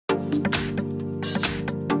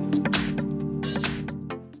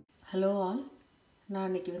Hello all. நான்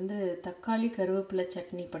இன்னைக்கு தக்காளி கருவேப்பிலை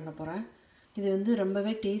சட்னி பண்ண போறேன். இது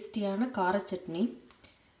ரொம்பவே டேஸ்டியான கார சட்னி.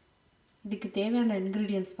 இதுக்கு தேவையான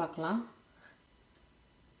ingredients பார்க்கலாம்.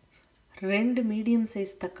 2 மீடியம்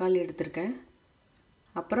சைஸ் தக்காளி எடுத்துர்க்கேன்.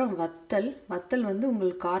 அப்புறம் வத்தல்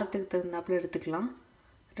உங்களுக்கு காரத்துக்கு தகுந்தாப்புல எடுத்துக்கலாம்.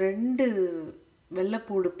 2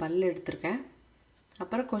 வெள்ளைப்பூடு பல் எடுத்துர்க்கேன்.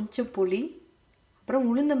 அப்புறம் கொஞ்சம் புளி, அப்புறம்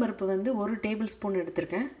உளுந்தம் பருப்பு 1 டேபிள்ஸ்பூன்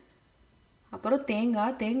எடுத்துர்க்கேன். அப்புறம்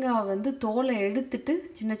தேங்காய் தோலை எடுத்துட்டு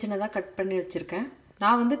சின்ன சின்னதா கட் பண்ணி வச்சிருக்கேன்.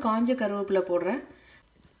 நான் காஞ்ச கருவேப்பிலை போடுறேன்.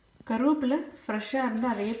 கருவேப்பிலை ஃப்ரெஷ்ஷா இருந்தா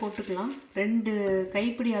அதையே போட்டுக்கலாம். 2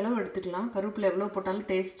 கைப்பிடி அளவு எடுத்துக்கலாம். கருவேப்பிலை எவ்வளவு போட்டாலும்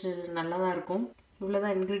டேஸ்ட் நல்லா தான் இருக்கும்.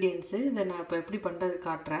 இவ்வளவுதான் ingredients. இத நான் இப்ப எப்படி பண்றது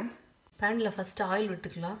காட்றேன். panல ஃபர்ஸ்ட் ஆயில்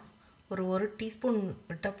விட்டுக்கலாம். ஒரு 1 டீஸ்பூன்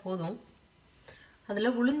விட்டா போதும்.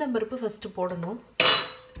 அதுல உளுந்தம் பருப்பு ஃபர்ஸ்ட் போடணும்.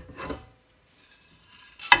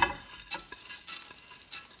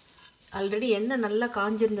 ஆல்ரெடி எண்ணெய் நல்லா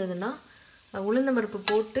காஞ்சிருந்ததுன்னா உளுந்தம் பருப்பு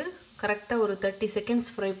போட்டு கரெக்ட்டா ஒரு 30 செகண்ட்ஸ்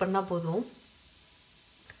ஃப்ரை பண்ணா போதும்.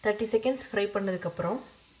 30 செகண்ட்ஸ் ஃப்ரை பண்ணதுக்கு அப்புறம்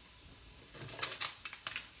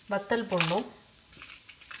வத்தல் போடணும்.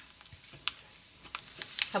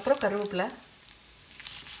 அப்புறம் கருவேப்பிலை,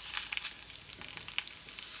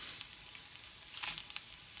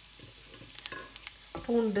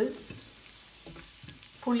 பூண்டு,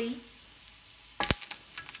 புளி,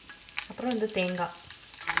 அப்புறம் தேங்காய்.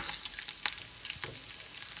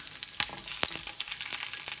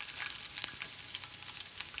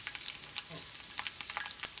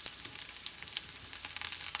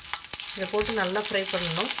 இத போட்டு நல்லா ஃப்ரை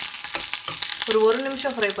பண்ணனும். ஒரு 1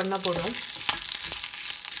 நிமிஷம் ஃப்ரை பண்ணா போதும்.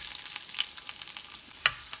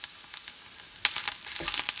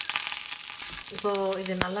 இப்போ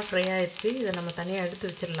இது நல்லா ஃப்ரை ஆயிடுச்சு. இத நம்ம தனியா எடுத்து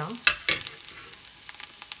வச்சிரலாம்.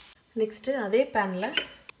 நெக்ஸ்ட் அதே panல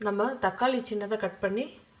நம்ம தக்காளி சின்னதா கட் பண்ணி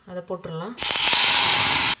அத போட்டுறலாம்.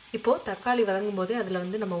 இப்போ தக்காளி வதங்கும்போது அதுல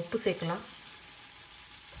நம்ம உப்பு சேர்க்கலாம்.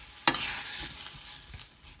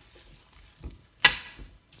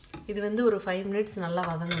 இது ஒரு 5 minutes நல்லா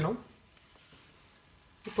வதங்கணும்.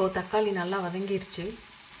 இப்போ தக்காளி நல்லா வதங்கிருச்சு.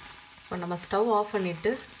 இப்போ நம்ம ஸ்டவ் ஆஃப்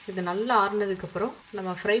பண்ணிட்டு இது நல்லா ஆறுனதுக்கு அப்புறம்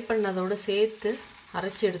நம்ம ஃப்ரை பண்ணதோட சேர்த்து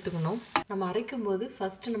அரைச்சு எடுத்துக்கணும். நம்ம அரைக்கும்போது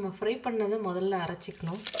ஃபர்ஸ்ட் நம்ம ஃப்ரை பண்ணதை முதல்ல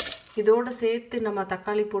அரைச்சிக்கணும். இதோட சேர்த்து நம்ம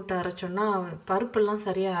தக்காளி போட்டு அரைச்சோம்னா பருப்பு எல்லாம்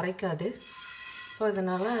சரியா அரைக்காது. சோ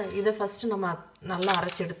அதனால இத ஃபர்ஸ்ட் நம்ம நல்லா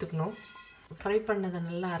அரைச்சு எடுத்துக்கணும். ஃப்ரை பண்ணதை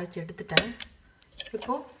நல்லா அரைச்சு எடுத்துட்டேன்.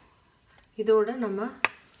 இப்போ இதோட நம்ம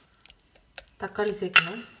தக்காளி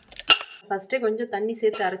சேர்க்கணும். ஃபர்ஸ்டே கொஞ்சம் தண்ணி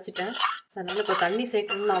சேர்த்து அரைச்சிட்டேன். அதனால இப்ப தண்ணி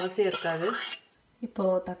சேர்க்கணும்னு அவசியம் இருக்காது. இப்போ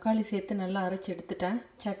தக்காளி சேர்த்து நல்லா அரைச்சு எடுத்துட்டேன்.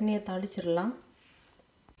 சட்னியை தாளிச்சிரலாம்.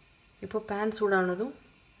 இப்போ pan சூடானதும்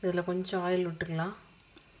இதுல கொஞ்சம் ஆயில் விட்டுக்கலாம்.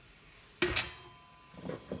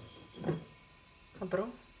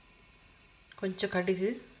 அப்புறம் கொஞ்சம்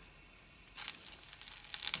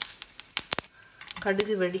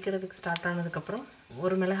கடுகு வெடிக்கிறதுக்கு ஸ்டார்ட் ஆனதுக்கு அப்புறம்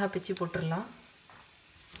ஒரு மிளகாய் பிச்சி போட்டுறலாம்.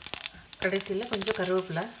 கடைசில கொஞ்சம்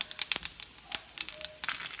கருவேப்பிலை.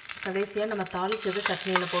 கடைசியா நம்ம தாளிச்சது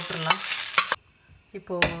சட்னியில போட்டுறலாம்.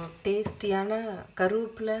 இப்போ டேஸ்டியான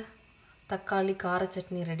கருவேப்பிலை தக்காளி கார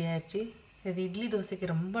சட்னி ரெடி ஆயிருச்சு. இது இட்லி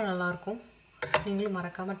தோசைக்கு ரொம்ப நல்லா இருக்கும். நீங்களும்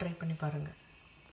மறக்காம ட்ரை பண்ணி பாருங்க.